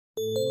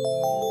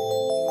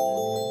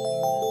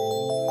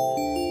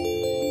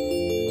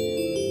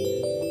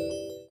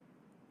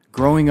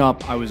Growing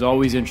up, I was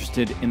always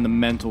interested in the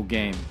mental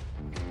game.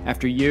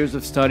 After years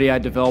of study, I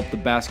developed the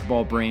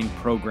Basketball Brain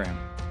program.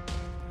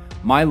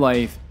 My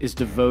life is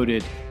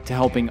devoted to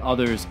helping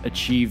others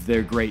achieve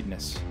their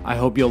greatness. I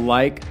hope you'll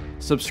like,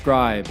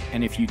 subscribe,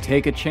 and if you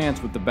take a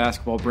chance with the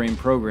Basketball Brain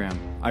program,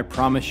 I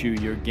promise you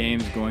your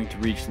game's going to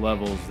reach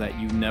levels that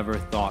you never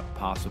thought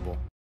possible.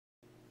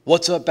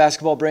 What's up,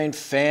 Basketball Brain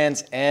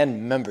fans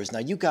and members? Now,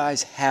 you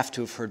guys have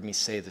to have heard me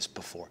say this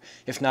before.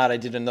 If not, I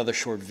did another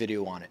short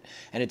video on it.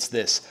 And it's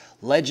this: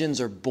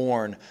 legends are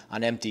born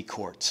on empty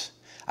courts.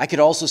 I could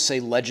also say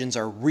legends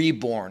are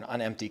reborn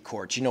on empty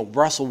courts. You know,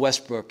 Russell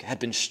Westbrook had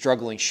been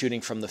struggling shooting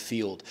from the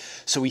field.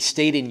 So he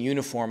stayed in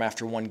uniform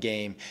after one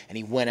game, and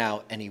he went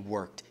out and he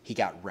worked. He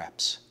got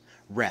reps.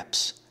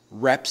 Reps.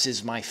 Reps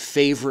is my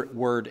favorite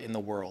word in the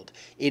world.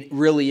 It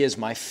really is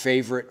my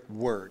favorite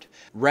word.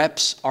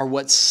 Reps are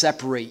what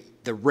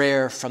separate the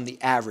rare from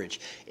the average.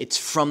 It's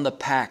from the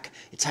pack.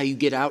 It's how you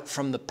get out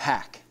from the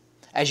pack.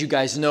 As you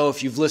guys know,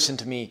 if you've listened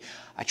to me,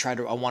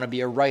 I want to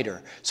be a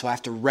writer, so I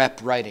have to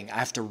rep writing. I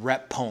have to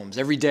rep poems.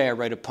 Every day I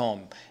write a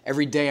poem.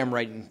 Every day I'm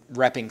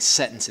repping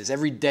sentences.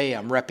 Every day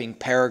I'm repping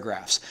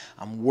paragraphs.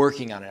 I'm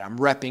working on it. I'm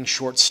repping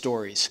short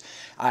stories.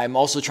 I'm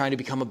also trying to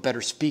become a better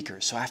speaker,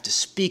 so I have to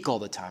speak all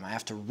the time. I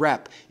have to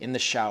rep in the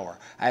shower.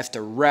 I have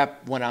to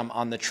rep when I'm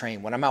on the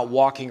train. When I'm out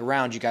walking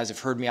around, you guys have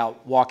heard me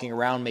out walking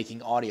around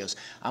making audios.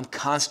 I'm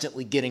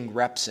constantly getting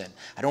reps in.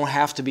 I don't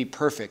have to be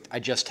perfect. I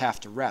just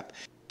have to rep.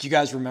 Do you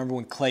guys remember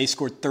when Clay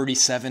scored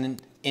 37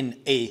 in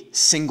a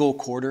single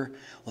quarter?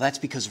 Well, that's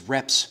because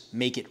reps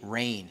make it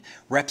rain.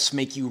 Reps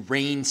make you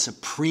reign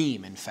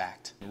supreme, in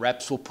fact.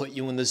 Reps will put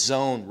you in the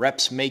zone.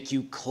 Reps make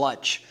you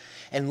clutch.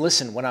 And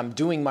listen, when I'm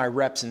doing my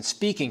reps in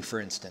speaking, for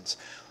instance,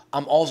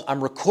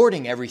 I'm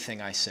recording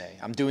everything I say.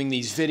 I'm doing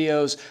these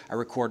videos. I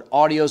record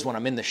audios when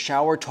I'm in the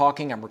shower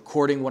talking. I'm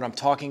recording what I'm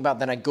talking about.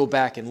 Then I go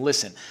back and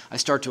listen. I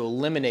start to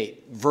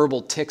eliminate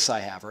verbal tics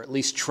I have, or at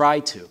least try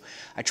to.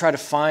 I try to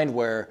find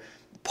where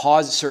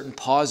certain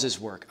pauses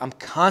work. I'm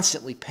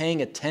constantly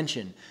paying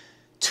attention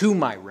to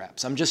my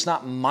reps. I'm just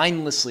not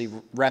mindlessly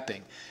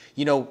repping.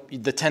 You know,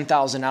 the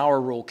 10,000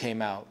 hour rule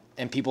came out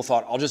and people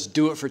thought, I'll just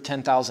do it for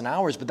 10,000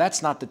 hours, but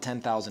that's not the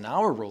 10,000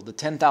 hour rule. The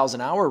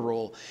 10,000 hour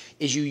rule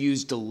is you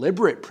use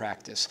deliberate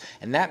practice,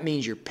 and that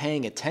means you're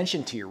paying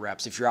attention to your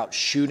reps. If you're out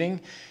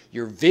shooting,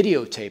 you're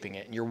videotaping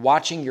it, and you're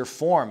watching your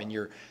form, and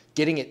you're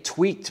getting it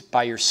tweaked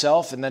by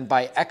yourself and then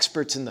by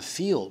experts in the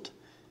field.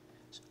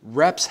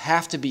 Reps you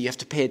have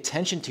to pay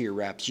attention to your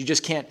reps. You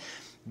just can't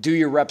do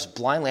your reps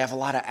blindly. I have a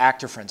lot of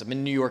actor friends. I'm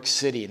in New York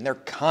City, and they're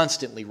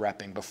constantly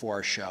repping before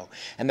a show.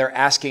 And they're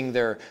asking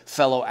their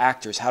fellow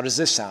actors, how does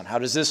this sound? How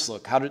does this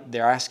look?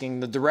 They're asking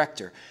the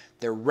director.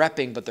 They're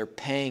repping, but they're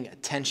paying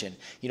attention.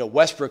 You know,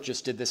 Westbrook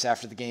just did this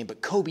after the game,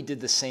 but Kobe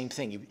did the same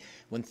thing.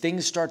 When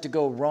things start to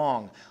go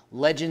wrong,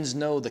 legends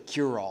know the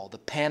cure-all, the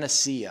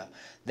panacea.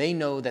 They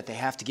know that they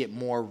have to get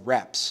more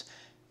reps.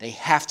 They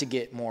have to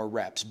get more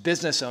reps.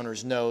 Business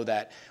owners know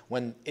that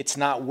when it's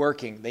not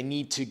working, they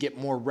need to get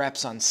more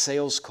reps on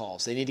sales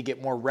calls. They need to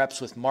get more reps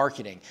with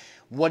marketing.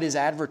 What is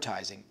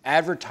advertising?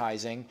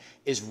 Advertising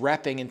is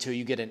repping until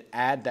you get an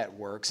ad that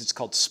works. It's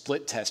called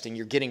split testing.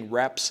 You're getting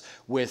reps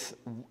with,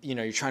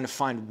 you're trying to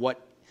find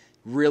what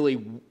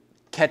really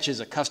catches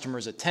a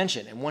customer's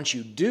attention. And once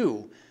you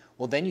do,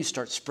 well, then you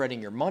start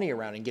spreading your money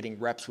around and getting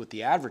reps with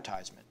the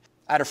advertisement.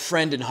 I had a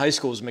friend in high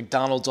school who was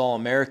McDonald's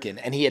All-American,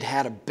 and he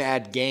had a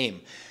bad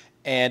game.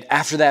 And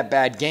after that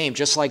bad game,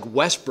 just like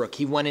Westbrook,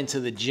 he went into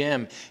the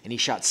gym and he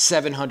shot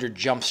 700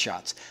 jump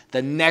shots.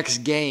 The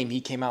next game, he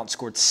came out and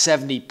scored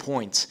 70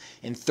 points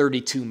in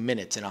 32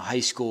 minutes in a high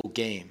school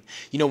game.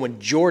 You know, when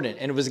Jordan,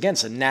 and it was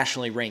against a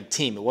nationally ranked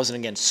team, it wasn't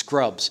against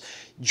scrubs,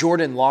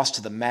 Jordan lost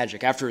to the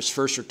Magic. After his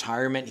first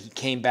retirement, he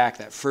came back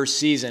that first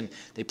season.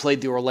 They played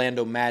the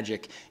Orlando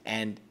Magic,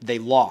 and they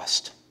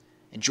lost.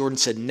 And Jordan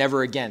said,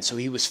 never again. So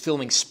he was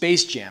filming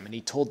Space Jam, and he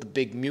told the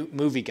big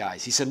movie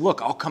guys, he said,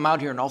 look, I'll come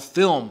out here and I'll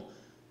film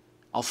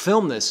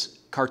this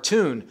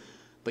cartoon,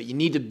 but you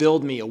need to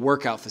build me a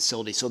workout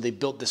facility. So they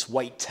built this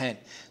white tent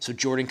so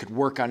Jordan could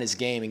work on his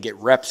game and get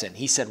reps in.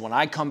 He said, when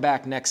I come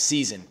back next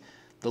season,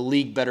 the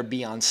league better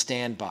be on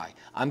standby.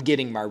 I'm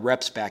getting my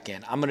reps back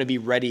in. I'm going to be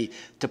ready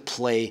to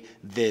play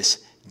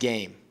this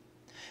game.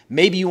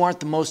 Maybe you aren't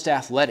the most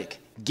athletic.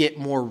 Get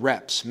more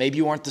reps. Maybe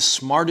you aren't the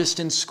smartest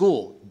in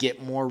school.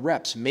 Get more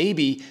reps.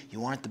 Maybe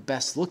you aren't the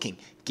best looking.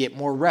 Get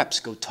more reps.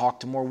 Go talk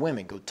to more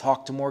women. Go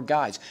talk to more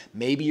guys.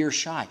 Maybe you're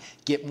shy.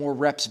 Get more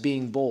reps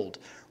being bold.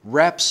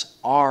 Reps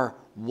are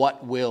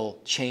what will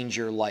change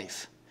your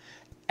life.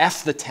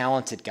 F the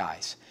talented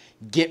guys.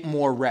 Get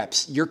more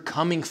reps. You're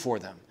coming for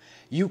them.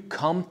 You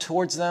come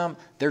towards them,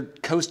 they're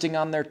coasting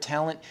on their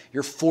talent,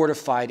 you're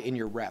fortified in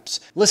your reps.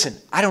 Listen,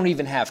 I don't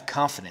even have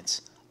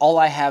confidence. All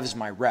I have is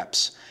my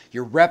reps.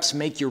 Your reps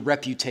make your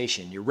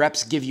reputation. Your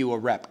reps give you a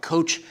rep.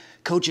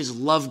 Coaches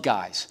love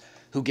guys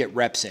who get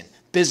reps in.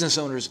 Business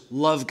owners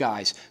love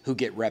guys who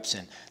get reps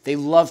in. They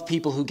love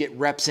people who get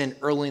reps in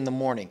early in the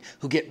morning,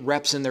 who get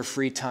reps in their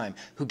free time,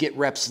 who get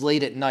reps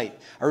late at night.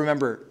 I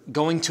remember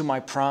going to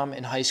my prom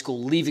in high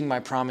school, leaving my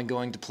prom and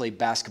going to play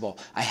basketball.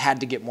 I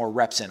had to get more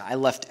reps in. I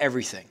left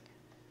everything.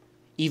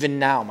 Even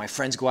now, my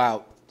friends go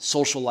out,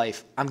 social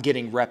life, I'm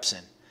getting reps in.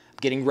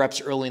 Getting reps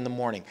early in the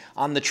morning.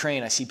 On the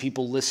train, I see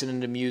people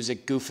listening to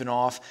music, goofing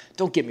off.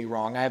 Don't get me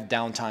wrong, I have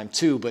downtime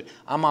too, but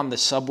I'm on the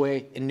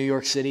subway in New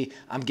York City,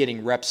 I'm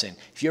getting reps in.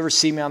 If you ever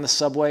see me on the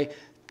subway,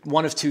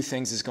 one of two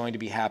things is going to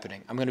be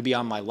happening. I'm going to be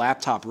on my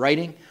laptop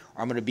writing,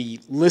 or I'm going to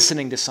be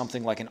listening to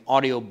something like an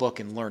audio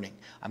book and learning.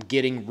 I'm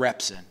getting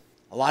reps in.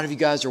 A lot of you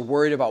guys are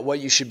worried about what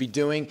you should be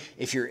doing.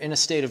 If you're in a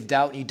state of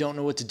doubt and you don't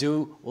know what to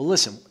do, well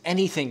listen,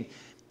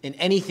 in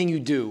anything you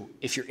do,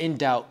 if you're in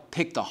doubt,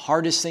 pick the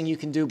hardest thing you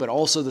can do, but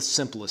also the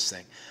simplest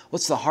thing.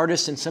 What's the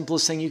hardest and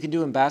simplest thing you can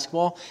do in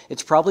basketball?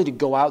 It's probably to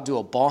go out, do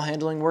a ball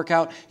handling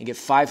workout, and get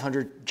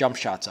 500 jump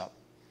shots up.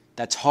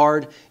 That's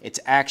hard, it's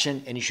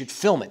action, and you should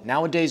film it.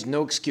 Nowadays,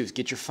 no excuse.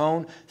 Get your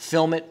phone,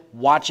 film it,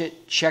 watch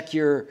it, check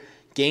your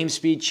game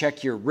speed,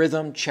 check your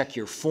rhythm, check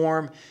your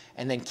form,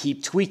 and then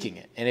keep tweaking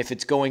it. And if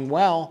it's going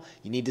well,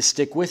 you need to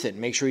stick with it.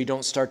 Make sure you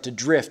don't start to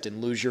drift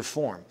and lose your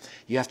form.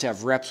 You have to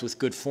have reps with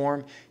good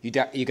form. You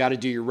got to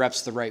do your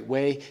reps the right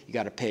way. You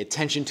got to pay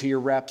attention to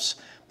your reps.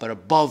 But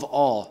above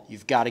all,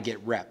 you've got to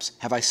get reps.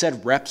 Have I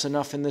said reps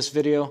enough in this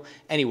video?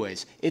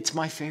 Anyways, it's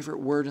my favorite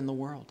word in the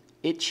world.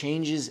 It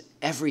changes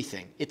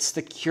everything. It's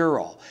the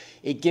cure-all.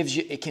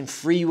 It can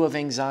free you of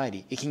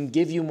anxiety. It can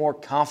give you more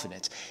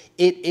confidence.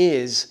 It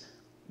is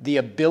the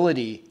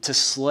ability to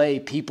slay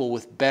people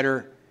with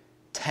better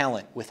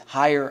talent, with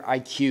higher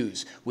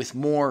IQs, with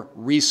more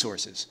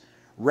resources.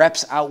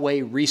 Reps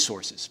outweigh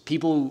resources.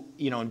 People,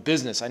 in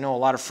business, I know a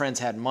lot of friends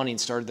had money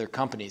and started their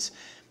companies,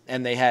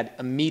 and they had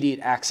immediate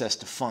access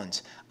to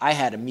funds. I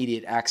had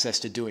immediate access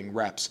to doing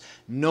reps.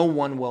 No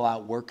one will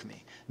outwork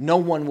me. No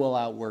one will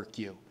outwork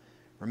you.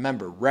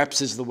 Remember,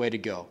 reps is the way to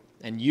go.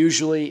 And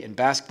usually in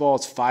basketball,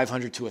 it's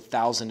 500 to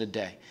 1,000 a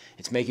day.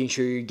 It's making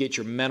sure you get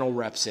your mental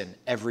reps in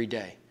every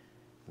day.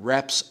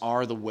 Reps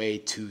are the way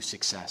to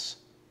success.